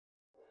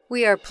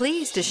We are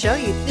pleased to show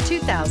you the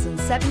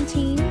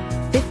 2017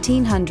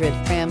 1500.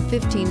 Ram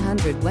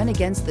 1500 went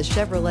against the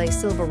Chevrolet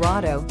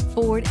Silverado,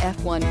 Ford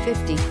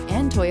F-150,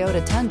 and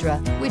Toyota Tundra,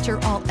 which are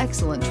all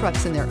excellent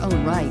trucks in their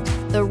own right.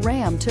 The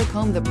Ram took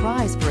home the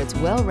prize for its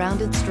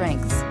well-rounded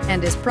strengths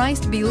and is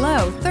priced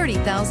below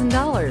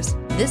 $30,000.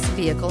 This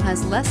vehicle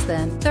has less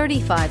than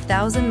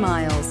 35,000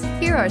 miles.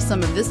 Here are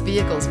some of this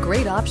vehicle's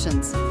great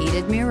options: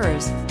 heated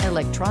mirrors,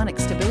 electronic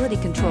stability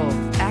control,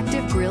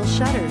 active grille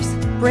shutters,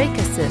 brake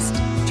assist,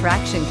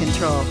 traction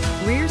control,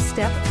 rear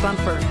step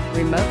bumper,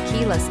 remote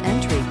keyless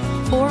entry,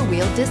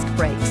 four-wheel disc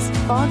brakes,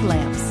 fog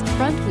lamps,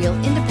 front-wheel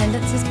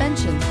independent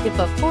suspension. If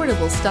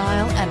affordable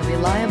style and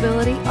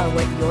reliability are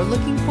what you're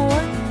looking for,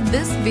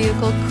 this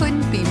vehicle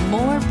couldn't be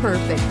more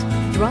perfect.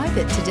 Drive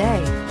it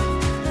today.